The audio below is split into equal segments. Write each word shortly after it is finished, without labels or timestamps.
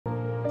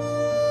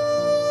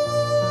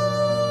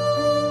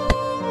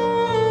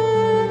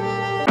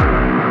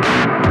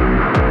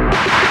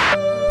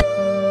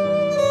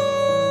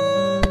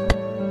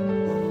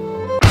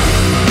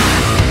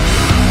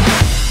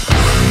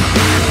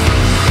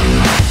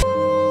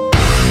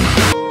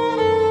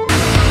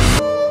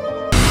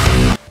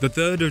The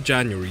 3rd of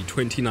January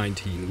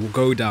 2019 will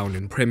go down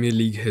in Premier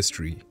League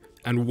history,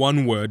 and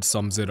one word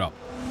sums it up: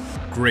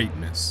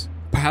 greatness.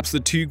 Perhaps the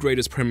two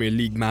greatest Premier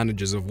League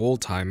managers of all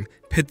time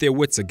pit their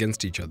wits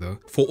against each other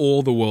for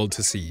all the world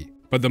to see,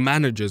 but the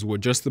managers were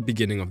just the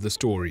beginning of the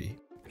story.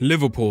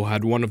 Liverpool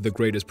had one of the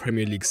greatest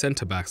Premier League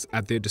centre-backs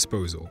at their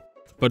disposal,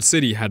 but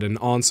City had an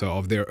answer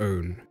of their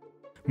own.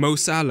 Mo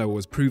Salah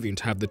was proving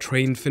to have the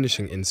trained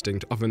finishing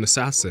instinct of an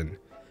assassin,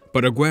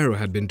 but Aguero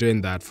had been doing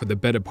that for the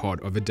better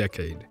part of a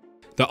decade.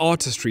 The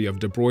artistry of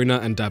De Bruyne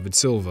and David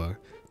Silva,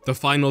 the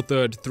final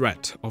third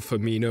threat of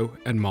Firmino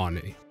and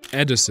Mane,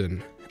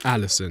 Ederson,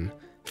 Alisson,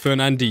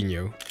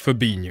 Fernandinho,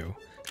 Fabinho,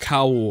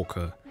 Kyle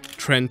Walker,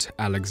 Trent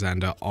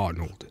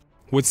Alexander-Arnold.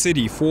 With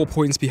City 4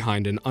 points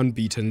behind an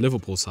unbeaten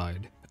Liverpool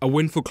side, a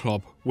win for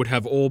Klopp would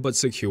have all but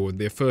secured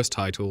their first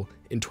title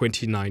in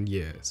 29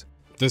 years.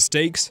 The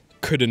stakes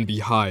couldn't be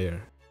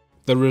higher.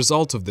 The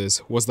result of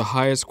this was the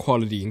highest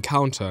quality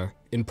encounter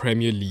in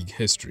Premier League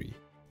history.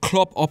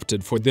 Klopp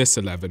opted for this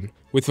 11,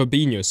 with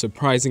Fabinho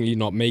surprisingly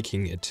not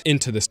making it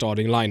into the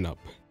starting lineup.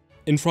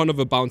 In front of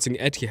a bouncing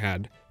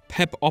Etihad,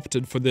 Pep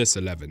opted for this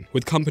 11,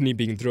 with Kompany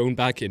being thrown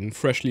back in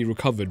freshly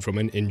recovered from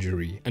an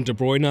injury, and De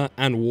Bruyne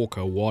and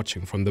Walker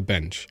watching from the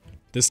bench.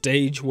 The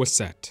stage was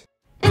set.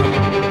 The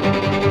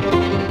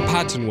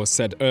pattern was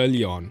set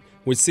early on,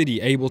 with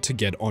City able to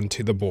get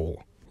onto the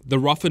ball. The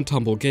rough and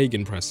tumble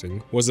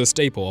gegenpressing was a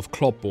staple of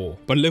Klopp ball,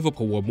 but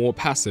Liverpool were more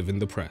passive in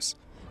the press,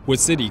 with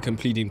City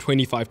completing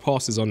 25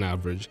 passes on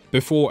average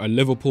before a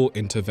Liverpool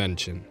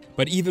intervention.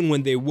 But even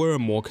when they were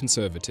more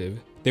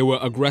conservative, they were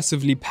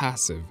aggressively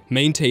passive,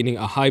 maintaining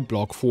a high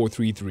block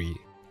 4-3-3.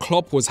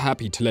 Klopp was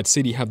happy to let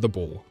City have the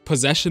ball.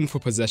 Possession for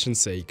possession's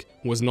sake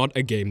was not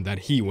a game that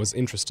he was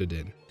interested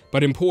in.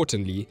 But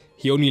importantly,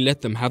 he only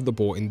let them have the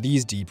ball in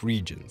these deep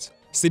regions.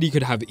 City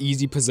could have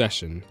easy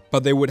possession,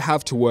 but they would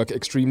have to work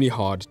extremely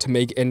hard to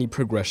make any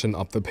progression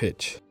up the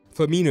pitch.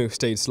 Firmino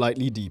stayed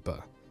slightly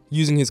deeper,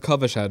 using his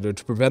cover shadow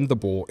to prevent the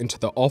ball into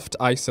the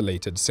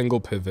oft-isolated single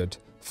pivot,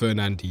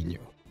 Fernandinho.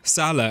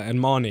 Salah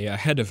and Mane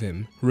ahead of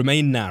him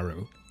remained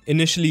narrow,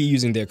 initially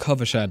using their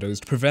cover shadows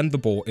to prevent the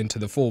ball into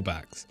the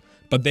fullbacks,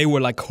 but they were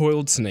like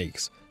coiled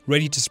snakes,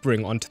 ready to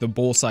spring onto the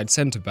ball-side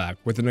centre-back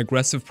with an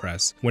aggressive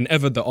press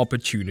whenever the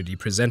opportunity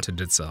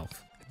presented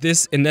itself.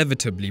 This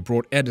inevitably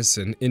brought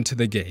Ederson into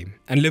the game,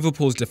 and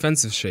Liverpool's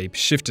defensive shape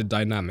shifted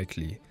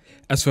dynamically,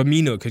 as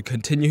Firmino could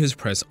continue his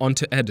press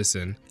onto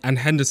Ederson and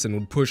Henderson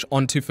would push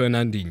onto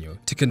Fernandinho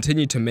to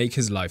continue to make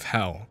his life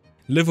hell.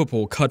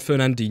 Liverpool cut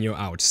Fernandinho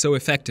out so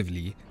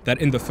effectively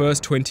that in the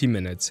first 20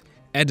 minutes,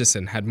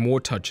 Ederson had more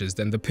touches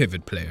than the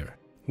pivot player.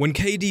 When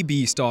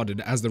KDB started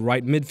as the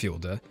right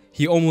midfielder,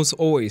 he almost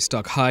always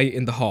stuck high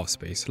in the half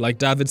space like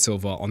David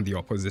Silva on the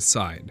opposite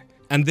side.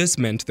 And this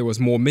meant there was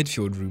more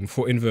midfield room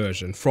for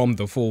inversion from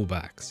the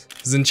fullbacks.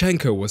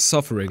 Zinchenko was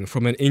suffering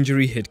from an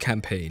injury-hit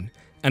campaign,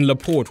 and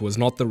Laporte was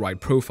not the right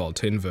profile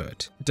to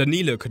invert.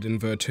 Danilo could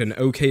invert to an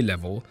okay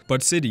level,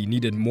 but City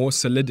needed more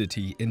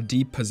solidity in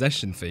deep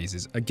possession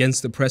phases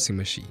against the pressing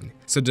machine,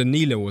 so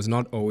Danilo was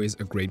not always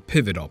a great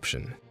pivot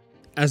option.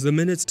 As the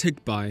minutes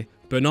ticked by,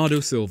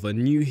 Bernardo Silva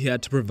knew he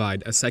had to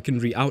provide a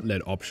secondary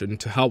outlet option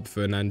to help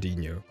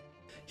Fernandinho.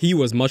 He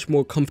was much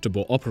more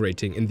comfortable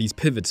operating in these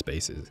pivot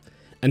spaces,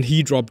 and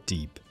he dropped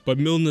deep, but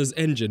Milner's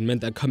engine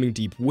meant that coming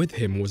deep with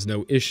him was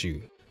no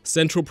issue.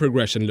 Central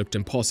progression looked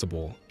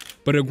impossible,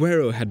 but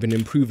Aguero had been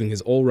improving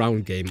his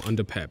all-round game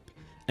under Pep,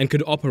 and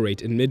could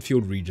operate in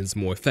midfield regions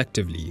more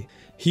effectively.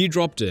 He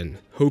dropped in,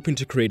 hoping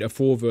to create a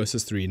 4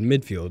 versus 3 in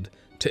midfield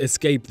to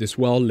escape this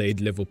well-laid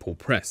Liverpool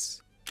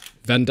press.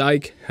 Van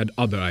Dijk had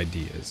other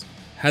ideas.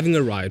 Having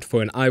arrived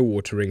for an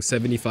eye-watering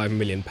 £75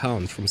 million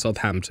from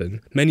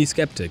Southampton, many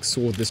skeptics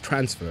saw this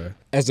transfer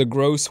as a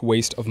gross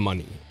waste of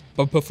money.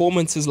 But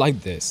performances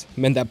like this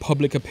meant that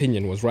public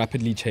opinion was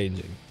rapidly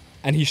changing,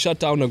 and he shut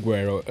down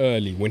Aguero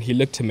early when he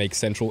looked to make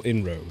central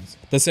inroads.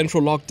 The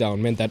central lockdown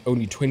meant that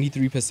only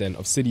 23%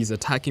 of City's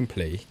attacking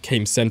play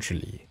came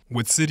centrally.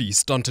 With City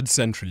stunted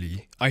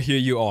centrally, I hear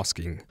you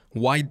asking,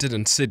 why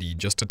didn't City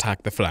just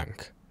attack the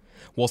flank?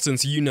 Well,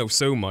 since you know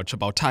so much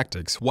about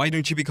tactics, why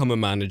don't you become a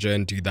manager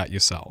and do that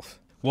yourself?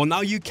 Well,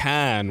 now you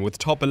can with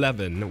Top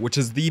 11, which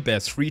is the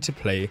best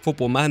free-to-play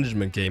football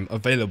management game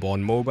available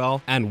on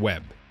mobile and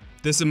web.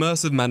 This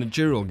immersive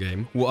managerial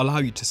game will allow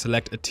you to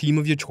select a team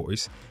of your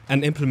choice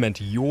and implement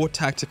your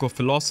tactical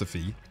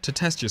philosophy to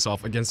test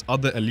yourself against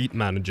other elite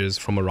managers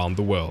from around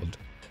the world.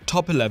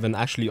 Top 11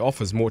 actually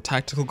offers more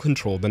tactical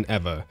control than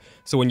ever,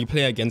 so when you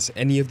play against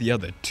any of the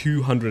other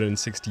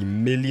 260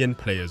 million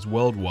players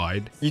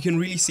worldwide, you can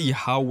really see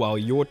how well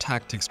your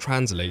tactics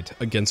translate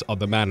against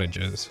other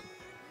managers.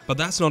 But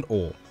that's not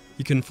all.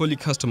 You can fully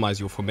customize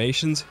your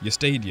formations, your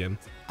stadium,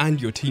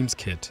 and your team's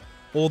kit,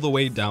 all the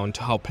way down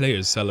to how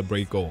players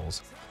celebrate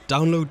goals.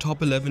 Download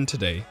Top 11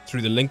 today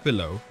through the link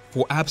below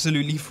for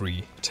absolutely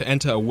free to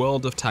enter a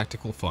world of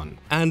tactical fun,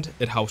 and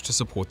it helps to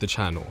support the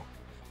channel.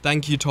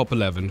 Thank you Top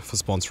 11 for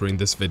sponsoring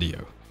this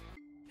video.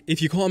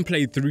 If you can't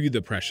play through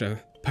the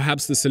pressure,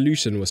 perhaps the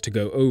solution was to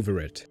go over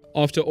it.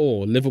 After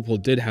all, Liverpool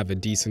did have a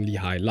decently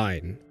high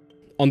line.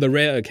 On the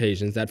rare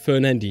occasions that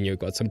Fernandinho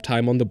got some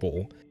time on the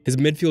ball, his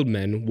midfield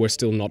men were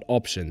still not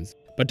options,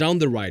 but down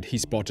the right he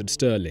spotted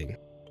Sterling.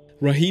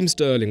 Raheem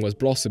Sterling was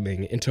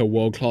blossoming into a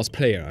world-class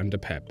player under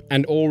Pep,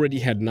 and already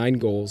had 9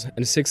 goals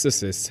and 6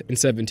 assists in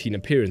 17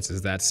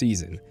 appearances that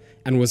season,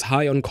 and was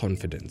high on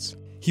confidence.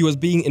 He was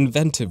being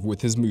inventive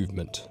with his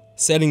movement,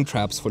 setting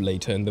traps for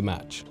later in the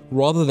match.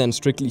 Rather than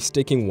strictly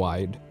sticking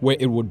wide, where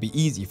it would be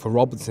easy for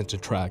Robertson to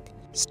track,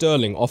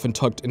 Sterling often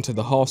tucked into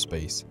the half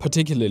space,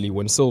 particularly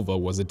when Silva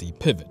was a deep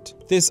pivot.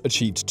 This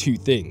achieved 2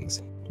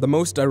 things. The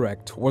most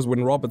direct was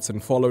when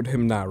Robertson followed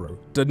him narrow.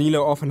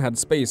 Danilo often had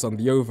space on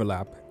the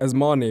overlap, as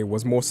Mane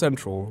was more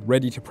central,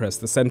 ready to press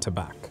the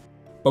centre-back.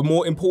 But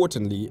more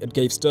importantly, it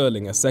gave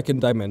Sterling a second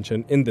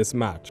dimension in this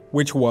match,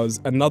 which was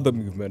another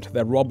movement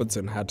that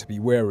Robertson had to be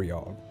wary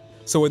of.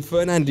 So with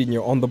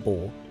Fernandinho on the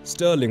ball,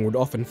 Sterling would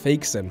often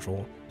fake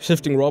central,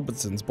 shifting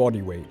Robertson's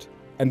body weight,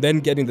 and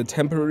then getting the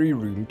temporary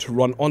room to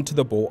run onto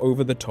the ball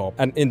over the top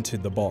and into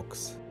the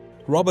box.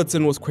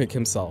 Robertson was quick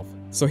himself,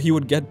 so he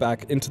would get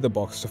back into the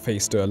box to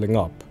face Sterling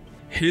up.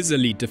 His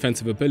elite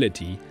defensive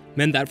ability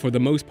meant that for the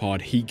most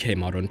part he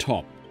came out on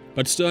top.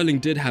 But Sterling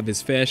did have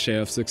his fair share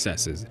of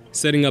successes,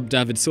 setting up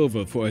David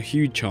Silva for a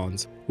huge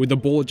chance, with the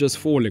ball just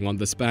falling on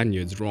the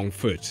Spaniard's wrong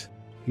foot.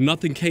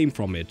 Nothing came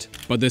from it,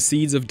 but the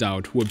seeds of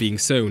doubt were being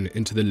sown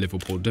into the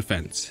Liverpool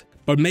defence.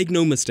 But make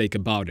no mistake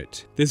about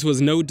it, this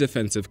was no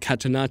defensive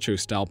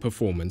Catenaccio-style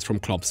performance from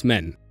Klopp's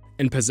men.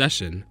 In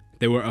possession,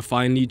 they were a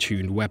finely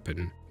tuned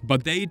weapon.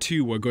 But they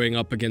too were going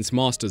up against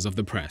masters of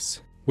the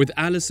press. With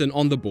Alisson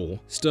on the ball,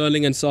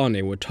 Sterling and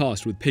Sane were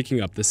tasked with picking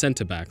up the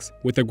centre-backs,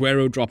 with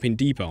Aguero dropping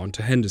deeper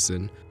onto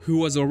Henderson, who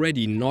was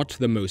already not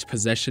the most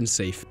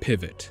possession-safe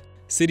pivot.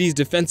 City's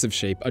defensive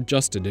shape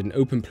adjusted in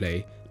open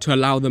play to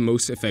allow the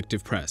most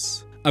effective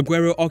press.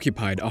 Aguero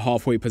occupied a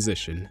halfway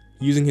position,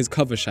 using his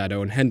cover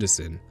shadow on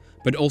Henderson,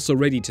 but also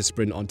ready to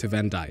sprint onto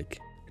Van Dijk.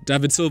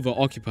 David Silva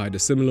occupied a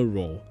similar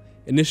role,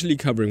 initially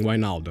covering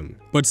Wijnaldum,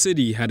 but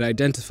City had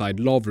identified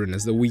Lovren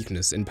as the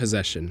weakness in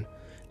possession,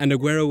 and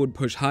Aguero would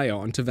push higher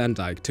onto Van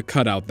Dijk to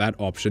cut out that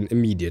option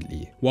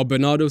immediately, while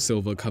Bernardo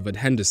Silva covered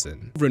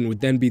Henderson. Lovren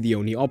would then be the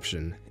only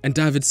option, and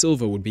David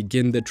Silva would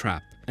begin the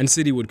trap, and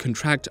City would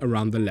contract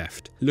around the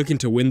left, looking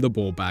to win the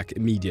ball back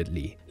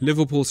immediately.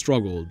 Liverpool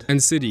struggled,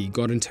 and City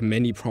got into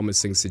many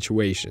promising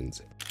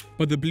situations.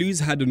 But the Blues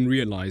hadn't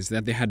realised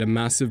that they had a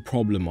massive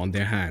problem on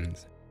their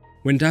hands.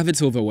 When David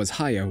Silva was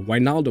higher,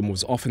 Wijnaldum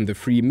was often the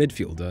free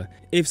midfielder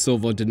if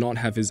Silva did not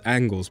have his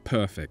angles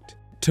perfect.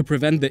 To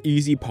prevent the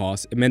easy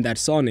pass, it meant that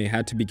Sane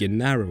had to begin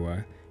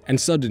narrower, and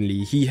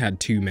suddenly he had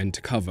 2 men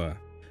to cover.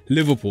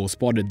 Liverpool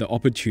spotted the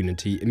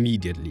opportunity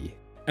immediately.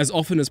 As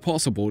often as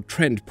possible,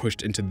 Trent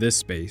pushed into this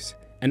space,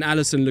 and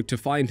Alisson looked to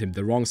find him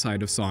the wrong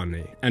side of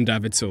Sane and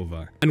David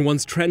Silva. And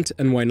once Trent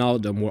and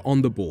Wijnaldum were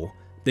on the ball,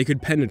 they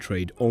could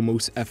penetrate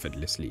almost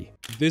effortlessly.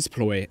 This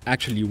ploy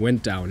actually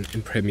went down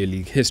in Premier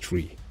League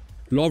history.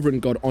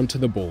 Lovren got onto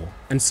the ball,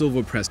 and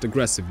Silva pressed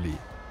aggressively.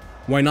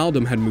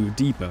 Wijnaldum had moved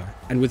deeper,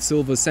 and with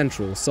Silva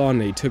central,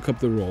 Sane took up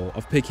the role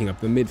of picking up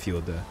the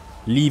midfielder,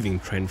 leaving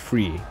Trent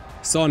free.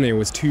 Sane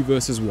was 2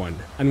 versus 1,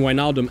 and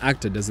Wijnaldum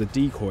acted as a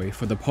decoy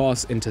for the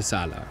pass into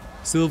Salah.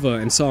 Silva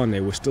and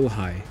Sane were still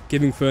high,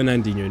 giving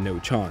Fernandinho no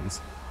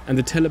chance, and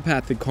the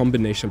telepathic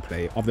combination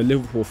play of the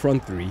Liverpool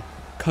front 3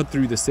 cut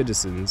through the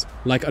citizens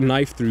like a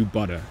knife through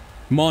butter.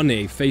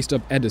 Mane faced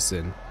up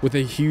Ederson with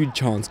a huge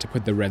chance to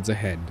put the Reds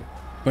ahead,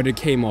 but it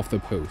came off the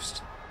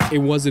post. It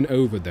wasn't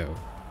over though.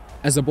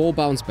 As the ball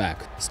bounced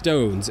back,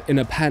 Stones, in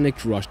a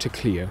panicked rush to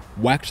clear,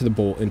 whacked the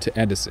ball into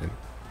Ederson.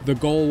 The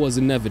goal was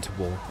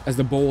inevitable as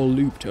the ball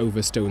looped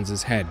over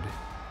Stones' head,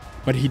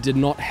 but he did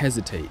not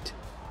hesitate,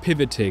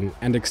 pivoting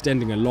and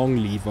extending a long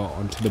lever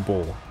onto the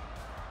ball.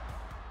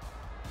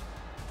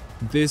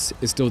 This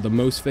is still the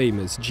most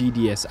famous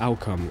GDS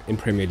outcome in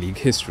Premier League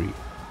history.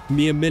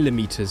 Mere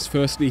millimeters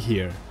firstly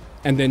here,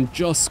 and then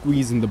just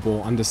squeezing the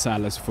ball under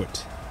Salah's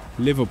foot.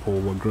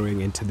 Liverpool were growing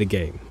into the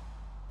game.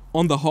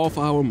 On the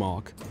half-hour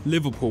mark,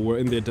 Liverpool were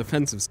in their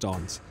defensive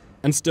stance,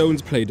 and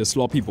Stones played a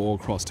sloppy ball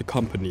across to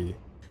Kompany.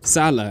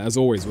 Salah, as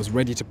always, was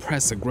ready to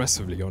press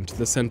aggressively onto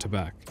the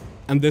centre-back,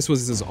 and this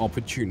was his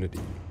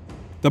opportunity.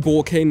 The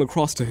ball came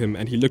across to him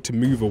and he looked to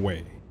move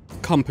away.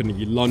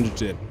 Kompany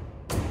lunged in.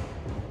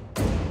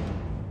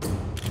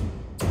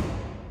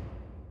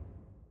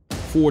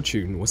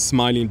 Fortune was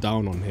smiling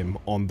down on him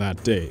on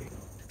that day.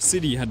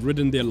 City had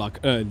ridden their luck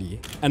early,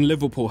 and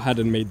Liverpool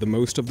hadn't made the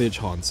most of their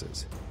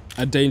chances.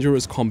 A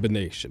dangerous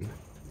combination.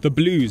 The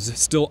Blues,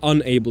 still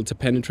unable to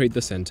penetrate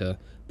the centre,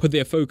 put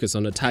their focus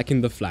on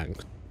attacking the flank,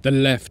 the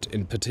left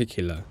in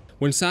particular.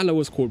 When Salah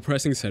was caught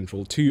pressing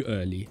central too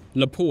early,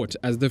 Laporte,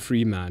 as the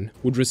free man,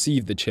 would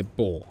receive the chip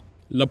ball.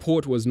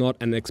 Laporte was not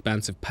an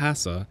expansive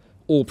passer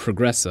or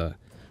progressor,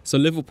 so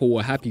Liverpool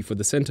were happy for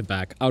the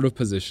centre-back out of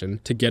position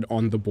to get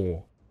on the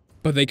ball.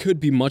 But they could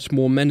be much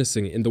more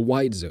menacing in the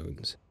wide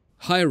zones.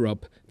 Higher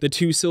up, the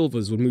 2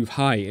 Silvers would move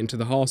high into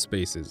the half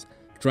spaces,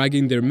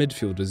 dragging their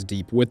midfielders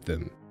deep with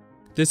them.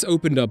 This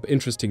opened up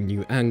interesting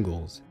new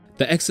angles.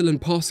 The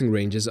excellent passing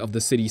ranges of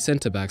the City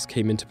centre-backs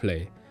came into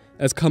play,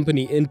 as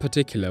Company in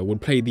particular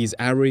would play these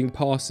arrowing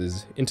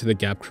passes into the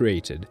gap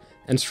created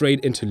and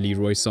straight into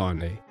Leroy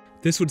Sané.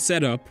 This would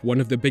set up one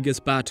of the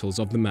biggest battles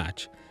of the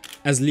match,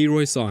 as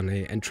Leroy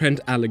Sané and Trent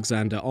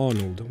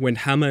Alexander-Arnold went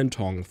hammer and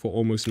tong for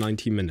almost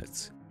 90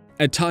 minutes.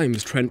 At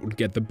times, Trent would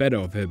get the better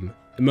of him,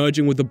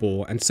 emerging with the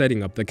ball and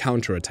setting up the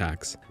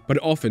counter-attacks, but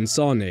often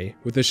Sané,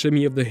 with a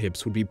shimmy of the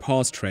hips, would be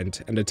past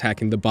Trent and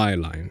attacking the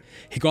byline.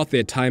 He got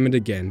there time and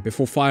again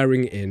before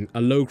firing in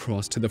a low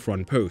cross to the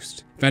front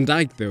post. Van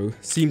Dijk, though,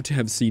 seemed to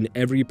have seen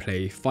every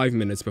play 5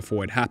 minutes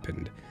before it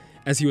happened,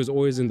 as he was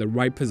always in the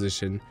right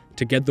position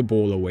to get the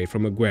ball away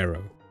from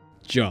Aguero.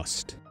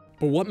 Just.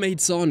 But what made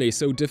Sané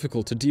so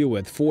difficult to deal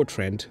with for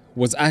Trent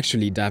was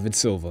actually David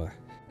Silva.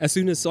 As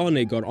soon as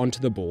Sané got onto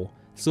the ball,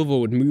 Silva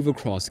would move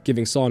across,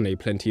 giving Sané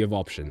plenty of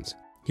options.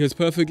 He was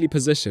perfectly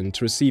positioned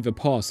to receive a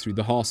pass through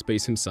the half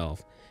space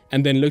himself,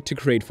 and then look to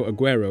create for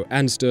Aguero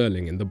and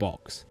Sterling in the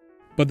box.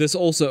 But this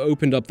also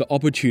opened up the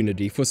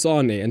opportunity for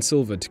Sané and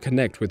Silva to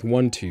connect with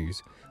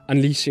 1-2s,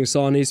 unleashing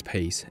Sané's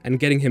pace and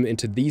getting him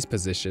into these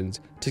positions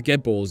to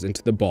get balls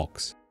into the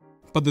box.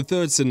 But the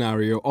third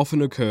scenario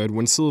often occurred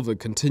when Silva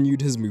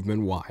continued his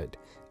movement wide,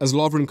 as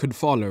Lovren could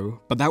follow,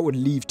 but that would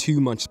leave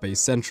too much space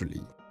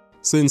centrally.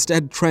 So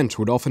instead, Trent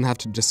would often have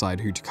to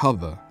decide who to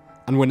cover,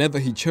 and whenever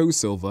he chose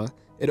Silva,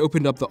 it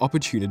opened up the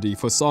opportunity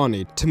for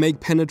Sané to make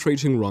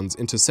penetrating runs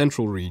into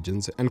central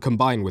regions and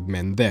combine with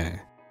men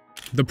there.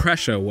 The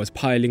pressure was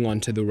piling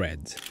onto the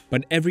Reds,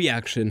 but every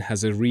action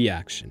has a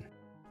reaction.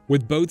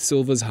 With both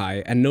Silva's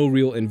high and no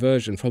real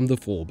inversion from the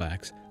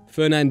fullbacks,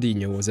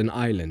 Fernandinho was an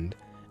island,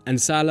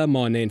 and Salah,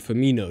 Mane and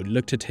Firmino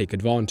looked to take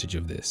advantage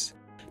of this.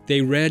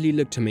 They rarely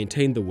looked to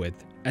maintain the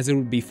width, as it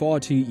would be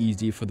far too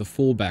easy for the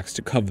fullbacks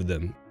to cover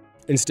them.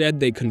 Instead,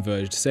 they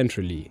converged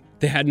centrally.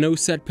 They had no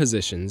set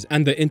positions,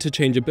 and the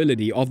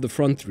interchangeability of the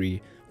front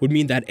three would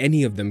mean that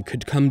any of them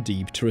could come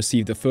deep to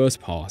receive the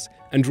first pass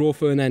and draw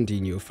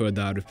Fernandinho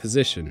further out of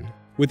position.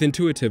 With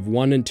intuitive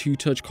 1- and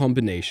 2-touch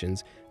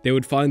combinations, they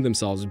would find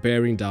themselves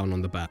bearing down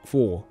on the back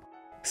four.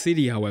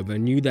 City, however,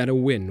 knew that a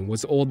win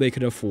was all they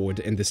could afford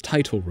in this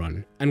title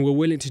run, and were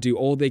willing to do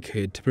all they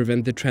could to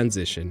prevent the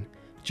transition,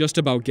 just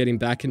about getting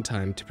back in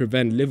time to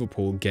prevent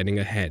Liverpool getting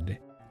ahead.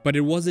 But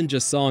it wasn't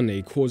just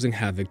Sané causing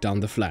havoc down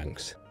the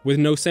flanks. With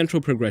no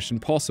central progression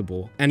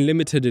possible and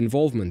limited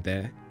involvement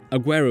there,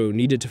 Aguero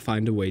needed to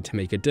find a way to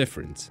make a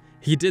difference.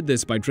 He did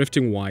this by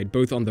drifting wide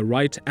both on the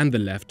right and the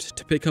left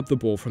to pick up the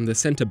ball from the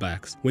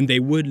centre-backs when they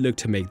would look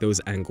to make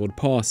those angled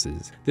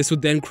passes. This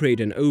would then create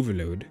an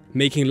overload,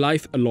 making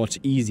life a lot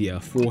easier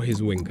for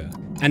his winger.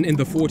 And in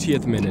the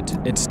 40th minute,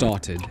 it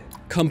started.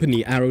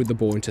 Company arrowed the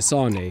ball into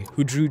Sané,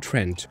 who drew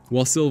Trent,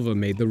 while Silva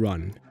made the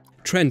run.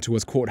 Trent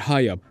was caught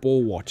high up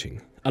ball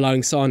watching,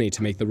 allowing Sané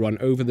to make the run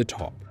over the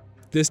top.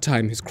 This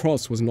time his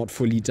cross was not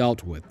fully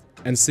dealt with,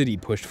 and City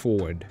pushed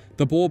forward.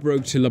 The ball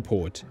broke to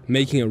Laporte,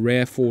 making a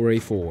rare foray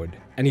forward,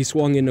 and he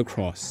swung in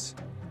across.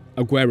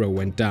 Aguero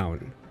went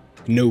down.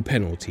 No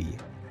penalty.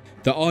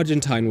 The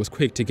Argentine was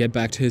quick to get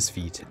back to his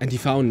feet, and he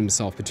found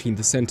himself between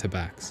the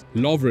centre-backs.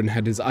 Lovren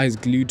had his eyes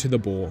glued to the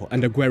ball,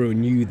 and Aguero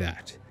knew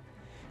that.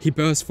 He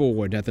burst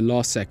forward at the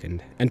last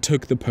second and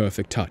took the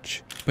perfect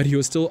touch, but he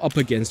was still up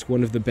against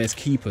one of the best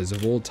keepers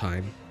of all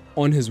time,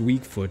 on his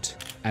weak foot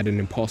at an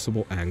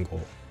impossible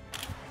angle.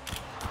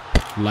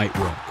 Light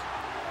work.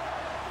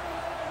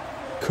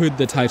 Could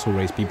the title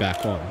race be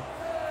back on?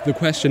 The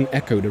question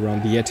echoed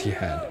around the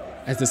Etihad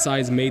as the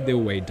sides made their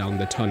way down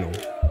the tunnel.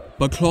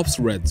 But Klopp's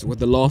Reds were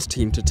the last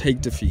team to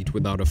take defeat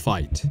without a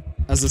fight.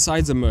 As the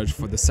sides emerged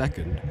for the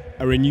second,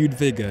 a renewed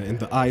vigour in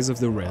the eyes of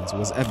the Reds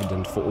was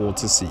evident for all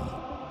to see.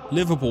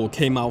 Liverpool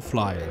came out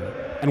flying,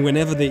 and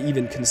whenever they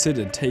even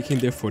considered taking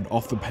their foot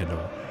off the pedal,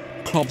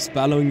 Klopp's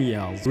bellowing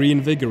yells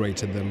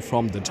reinvigorated them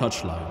from the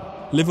touchline.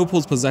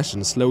 Liverpool's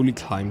possession slowly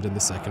climbed in the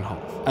second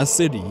half, as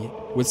City,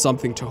 with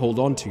something to hold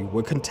on to,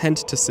 were content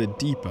to sit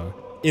deeper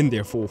in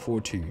their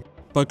 4-4-2.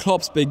 But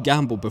Klopp's big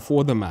gamble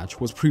before the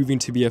match was proving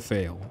to be a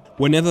fail.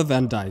 Whenever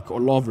Van Dijk or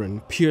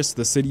Lovren pierced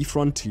the City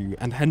front two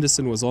and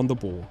Henderson was on the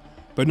ball,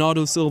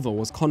 Bernardo Silva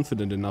was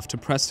confident enough to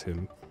press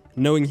him,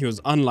 knowing he was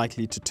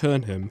unlikely to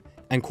turn him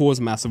and cause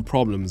massive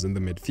problems in the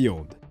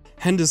midfield.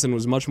 Henderson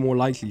was much more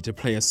likely to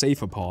play a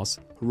safer pass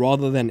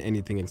rather than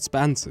anything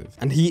expansive,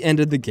 and he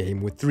ended the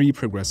game with 3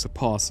 progressive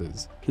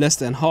passes, less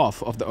than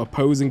half of the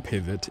opposing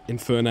pivot in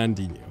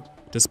Fernandinho,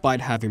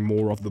 despite having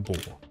more of the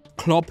ball.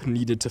 Klopp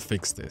needed to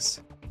fix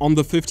this. On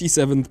the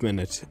 57th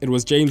minute, it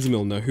was James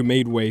Milner who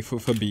made way for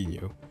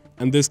Fabinho,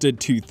 and this did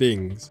 2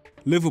 things.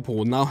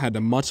 Liverpool now had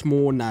a much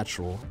more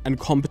natural and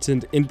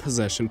competent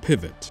in-possession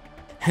pivot.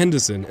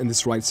 Henderson in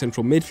this right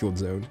central midfield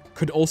zone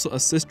could also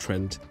assist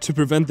Trent to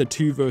prevent the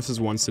 2 versus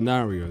 1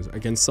 scenarios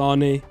against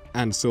Sané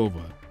and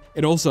Silva.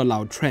 It also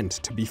allowed Trent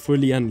to be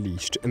fully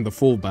unleashed in the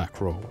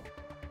full-back role.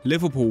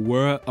 Liverpool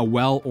were a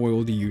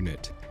well-oiled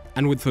unit,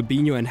 and with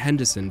Fabinho and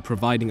Henderson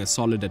providing a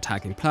solid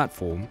attacking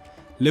platform,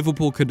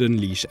 Liverpool could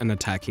unleash an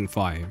attacking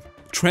 5.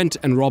 Trent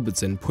and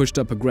Robertson pushed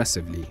up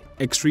aggressively,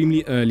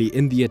 extremely early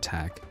in the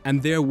attack,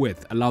 and their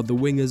width allowed the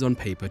wingers on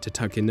paper to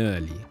tuck in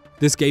early.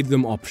 This gave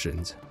them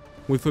options.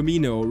 With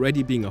Firmino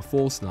already being a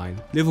false nine,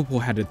 Liverpool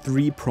had a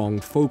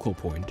three-pronged focal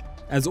point,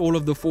 as all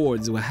of the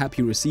forwards were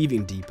happy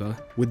receiving deeper,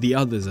 with the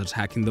others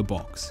attacking the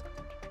box.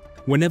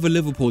 Whenever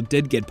Liverpool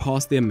did get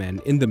past their men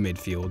in the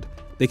midfield,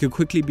 they could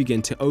quickly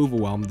begin to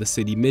overwhelm the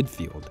City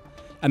midfield,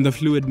 and the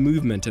fluid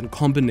movement and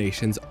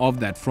combinations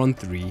of that front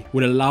three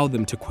would allow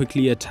them to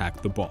quickly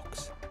attack the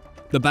box.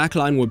 The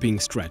backline were being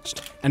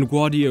stretched, and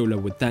Guardiola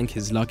would thank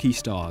his lucky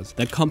stars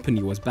that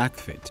Kompany was back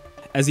fit,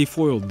 as he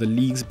foiled the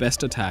league's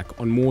best attack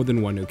on more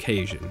than one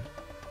occasion.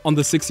 On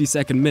the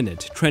 62nd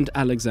minute, Trent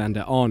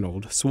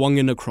Alexander-Arnold swung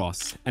in a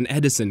cross and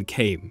Ederson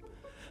came,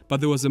 but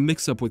there was a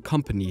mix-up with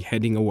Kompany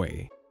heading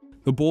away.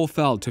 The ball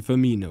fell to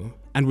Firmino,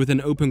 and with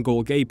an open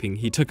goal gaping,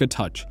 he took a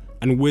touch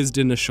and whizzed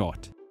in a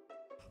shot.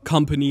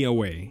 Kompany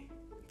away,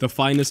 the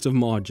finest of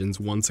margins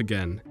once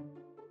again.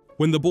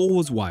 When the ball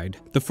was wide,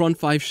 the front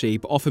five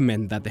shape often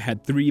meant that they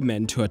had three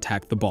men to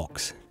attack the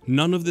box.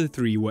 None of the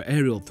three were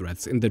aerial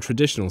threats in the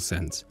traditional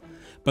sense,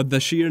 but the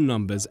sheer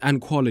numbers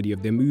and quality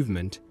of their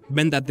movement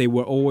meant that they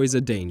were always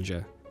a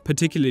danger,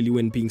 particularly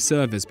when being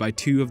serviced by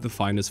two of the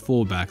finest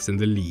fullbacks in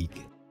the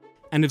league.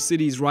 And if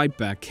City's right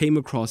back came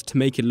across to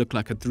make it look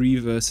like a 3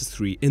 versus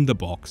 3 in the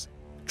box,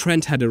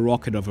 Trent had a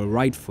rocket of a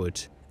right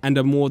foot and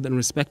a more than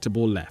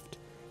respectable left,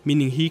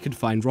 meaning he could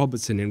find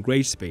Robertson in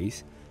great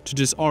space to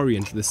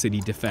disorient the City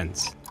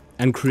defence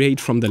and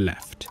create from the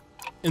left.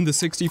 In the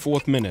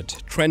 64th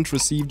minute, Trent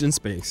received in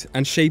space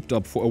and shaped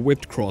up for a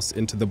whipped cross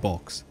into the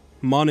box.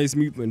 Mane's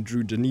movement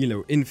drew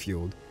Danilo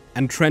infield,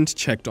 and Trent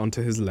checked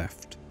onto his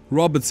left.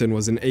 Robertson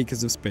was in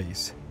acres of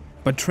space,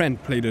 but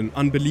Trent played an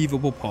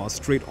unbelievable pass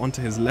straight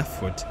onto his left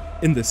foot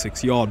in the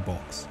 6-yard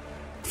box.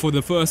 For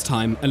the first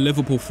time, a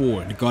Liverpool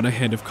forward got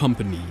ahead of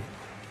Kompany.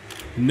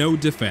 No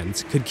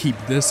defence could keep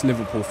this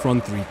Liverpool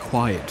front three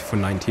quiet for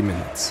 90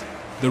 minutes.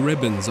 The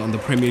ribbons on the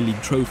Premier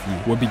League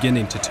trophy were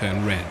beginning to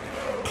turn red.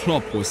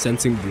 Klopp was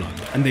sensing blood,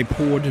 and they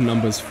poured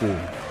numbers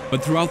forward.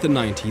 But throughout the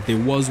 90, there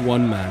was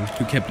one man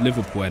who kept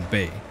Liverpool at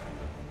bay.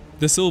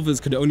 The Silvers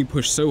could only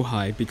push so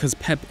high because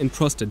Pep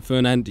entrusted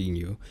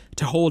Fernandinho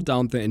to hold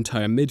down the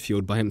entire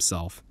midfield by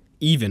himself,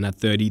 even at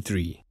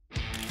 33.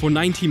 For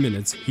 90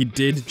 minutes, he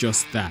did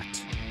just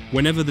that.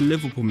 Whenever the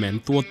Liverpool men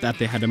thought that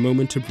they had a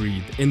moment to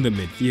breathe in the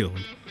midfield,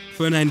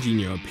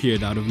 Fernandinho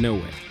appeared out of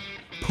nowhere,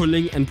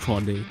 pulling and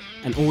prodding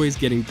and always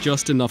getting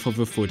just enough of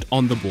a foot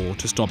on the ball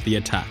to stop the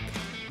attack.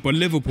 But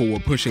Liverpool were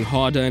pushing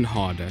harder and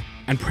harder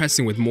and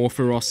pressing with more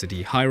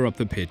ferocity higher up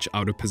the pitch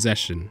out of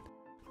possession.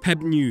 Pep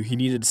knew he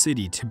needed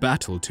City to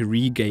battle to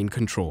regain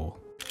control.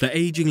 The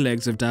aging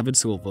legs of David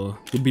Silva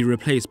would be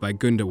replaced by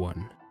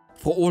Gundogan.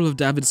 For all of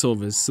David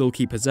Silva's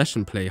silky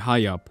possession play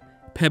high up,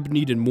 Pep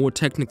needed more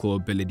technical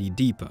ability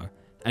deeper,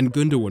 and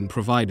Gundogan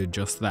provided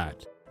just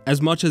that. As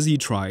much as he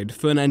tried,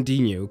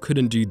 Fernandinho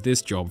couldn't do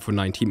this job for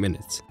 90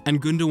 minutes, and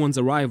Gundogan's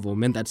arrival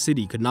meant that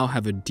City could now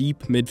have a deep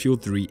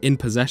midfield three in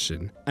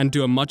possession and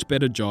do a much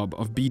better job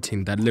of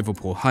beating that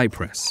Liverpool high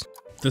press.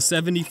 The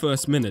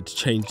 71st minute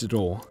changed it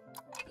all.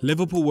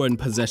 Liverpool were in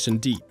possession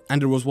deep,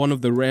 and it was one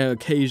of the rare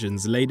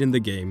occasions late in the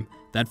game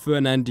that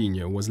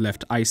Fernandinho was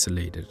left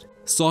isolated.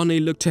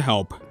 Sane looked to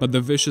help, but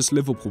the vicious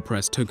Liverpool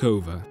press took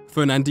over.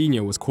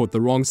 Fernandinho was caught the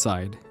wrong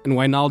side, and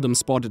Wijnaldum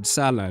spotted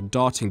Salah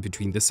darting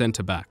between the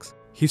centre-backs.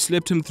 He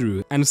slipped him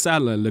through, and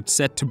Salah looked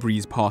set to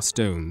breeze past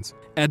Stones.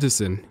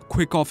 Ederson,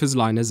 quick off his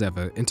line as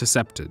ever,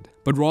 intercepted.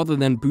 But rather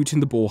than booting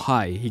the ball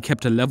high, he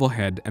kept a level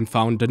head and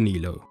found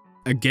Danilo.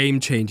 A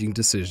game-changing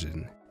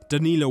decision.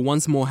 Danilo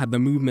once more had the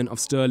movement of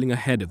Sterling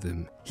ahead of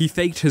him. He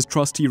faked his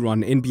trusty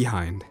run in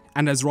behind,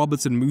 and as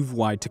Robertson moved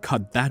wide to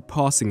cut that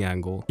passing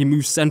angle, he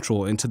moved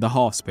central into the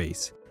half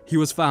space. He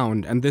was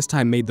found and this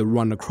time made the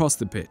run across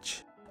the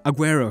pitch.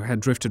 Aguero had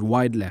drifted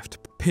wide left,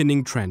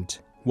 pinning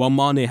Trent, while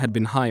Mane had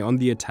been high on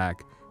the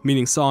attack,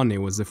 meaning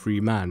Sane was the free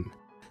man.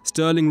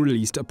 Sterling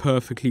released a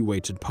perfectly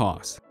weighted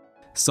pass.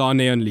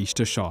 Sane unleashed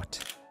a shot.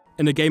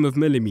 In a game of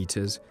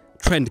millimeters,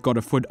 Trent got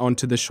a foot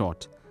onto the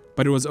shot,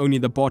 but it was only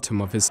the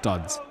bottom of his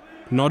studs,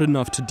 not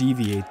enough to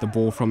deviate the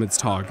ball from its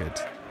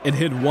target. It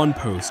hit one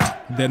post,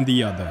 then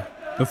the other,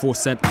 before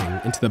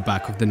settling into the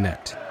back of the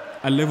net.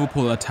 A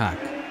Liverpool attack,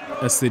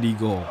 a City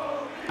goal.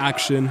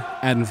 Action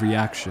and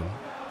reaction.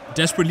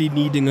 Desperately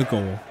needing a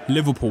goal,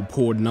 Liverpool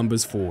poured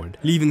numbers forward,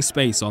 leaving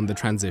space on the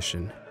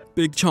transition.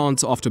 Big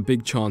chance after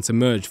big chance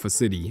emerged for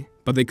City,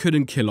 but they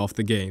couldn't kill off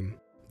the game.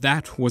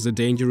 That was a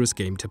dangerous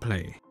game to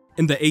play.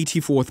 In the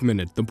 84th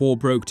minute, the ball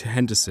broke to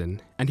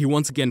Henderson, and he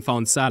once again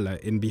found Salah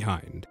in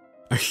behind.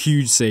 A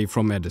huge save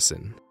from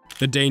Ederson.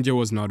 The danger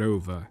was not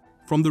over.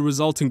 From the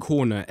resulting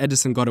corner,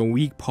 Ederson got a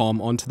weak palm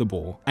onto the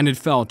ball, and it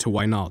fell to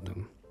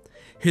Wijnaldum.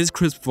 His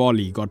crisp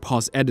volley got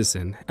past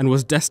Ederson and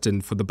was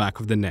destined for the back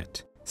of the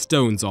net.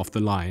 Stones off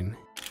the line.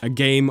 A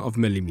game of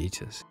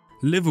millimeters.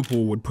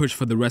 Liverpool would push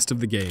for the rest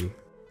of the game,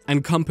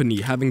 and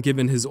Kompany, having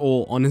given his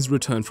all on his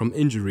return from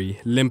injury,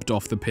 limped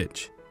off the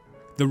pitch.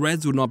 The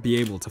Reds would not be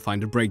able to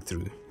find a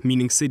breakthrough,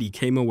 meaning City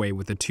came away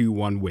with a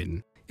 2-1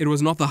 win. It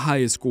was not the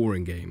highest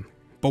scoring game,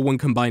 but when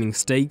combining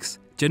stakes,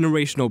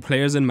 generational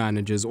players and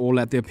managers all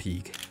at their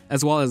peak,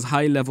 as well as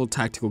high-level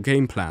tactical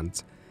game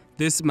plans,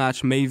 This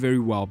match may very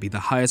well be the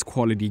highest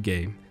quality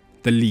game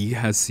the league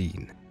has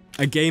seen.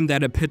 A game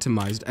that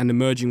epitomized an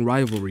emerging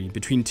rivalry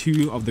between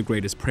two of the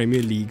greatest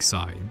Premier League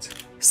sides.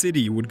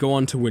 City would go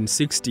on to win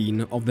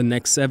 16 of the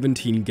next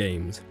 17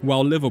 games,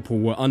 while Liverpool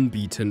were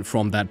unbeaten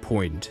from that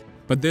point.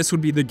 But this would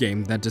be the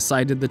game that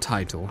decided the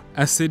title,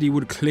 as City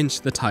would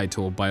clinch the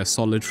title by a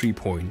solitary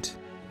point.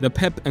 The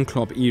Pep and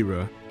Klopp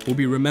era will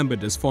be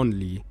remembered as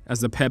fondly as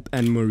the Pep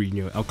and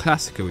Mourinho El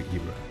Clasico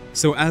era.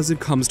 So as it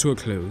comes to a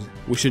close,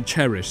 we should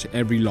cherish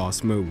every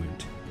last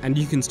moment. And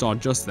you can start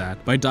just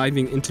that by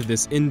diving into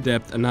this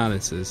in-depth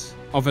analysis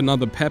of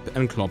another Pep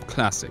and Klopp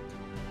classic,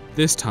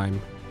 this time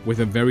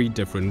with a very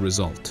different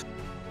result.